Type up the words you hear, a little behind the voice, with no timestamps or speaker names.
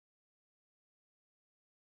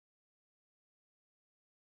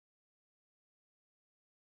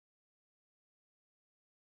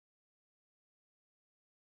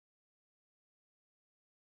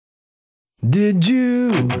Did you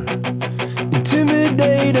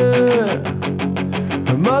intimidate her?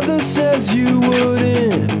 Her mother says you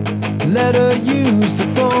wouldn't let her use the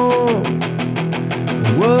phone.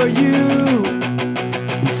 Were you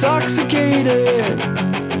intoxicated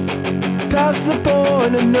past the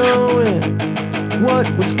point of knowing what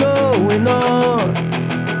was going on?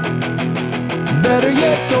 Better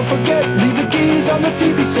yet, don't forget, leave the keys on the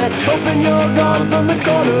TV set. Hoping you're gone from the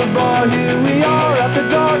corner bar. Here we are after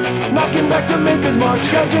dark, knocking back the maker's mark,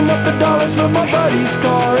 scratching up the dollars from my buddy's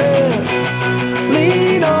car. And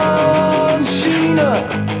lean on Sheena,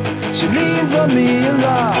 she leans on me a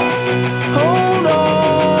lot. Hold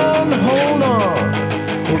on, hold on,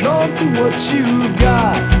 hold on to what you've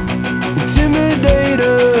got. Intimidate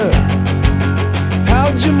her,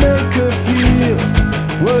 how'd you make her feel?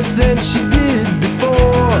 Worse than she did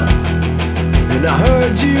before. And I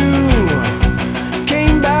heard you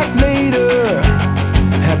came back later,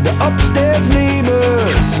 had the upstairs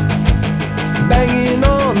neighbors banging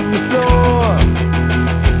on the floor.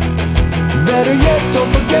 Better yet,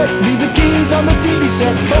 don't forget, leave the keys on the TV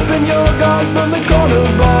set. Hoping you're gone from the corner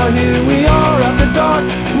bar. Here we are after dark,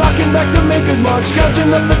 knocking back the maker's mark,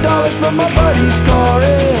 scratching up the dollars from my buddy's car.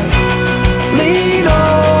 And lean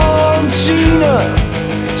on Sheena,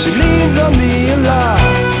 she leans on me a lot.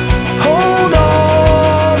 Hold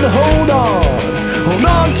on, hold on, hold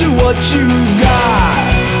on to what you got.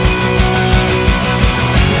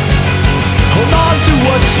 Hold on to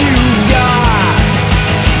what you got.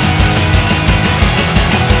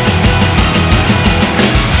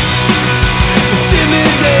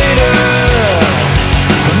 Intimidator,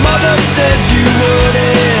 her mother said you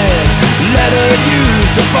wouldn't let her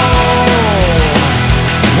use the phone.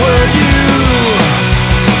 Were you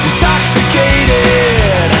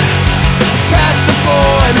intoxicated past the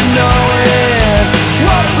point of knowing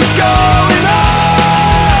what was going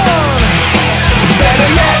on? Better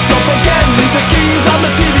yet, don't forget, leave the keys on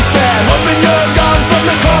the TV set. Hoping you're gone from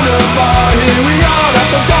the corner bar. Here we are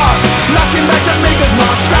after dark, knocking back the maker's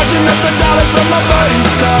mark, scratching up the dollars from my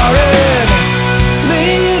buddy's car. And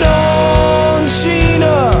lean on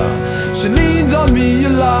Sheena, she leans on me a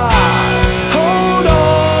lot.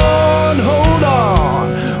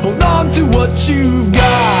 To what you've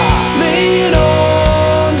got. Lean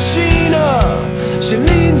on Sheena, she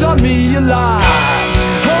leans on me a lot.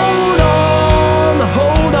 Hold on,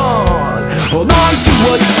 hold on, hold on to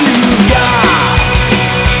what you've got.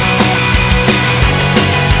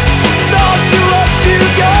 Hold on to what you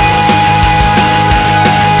got.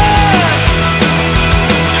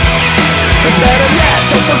 And better yet,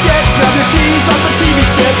 don't forget, grab your keys off the TV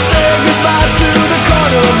set. Say goodbye to the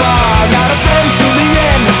corner bar. Got a friend till the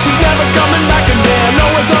end, she's never coming back again. No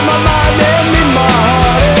one's on my mind and in my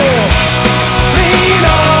heart. Yeah. Lean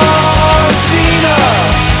on Sheena,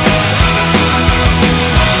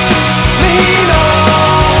 lean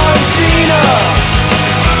on Sheena,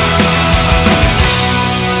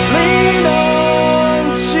 lean on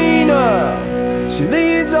Sheena, she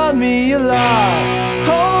leans on me a lot.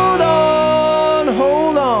 Hold on,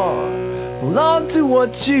 hold on, hold on to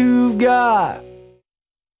what you've got.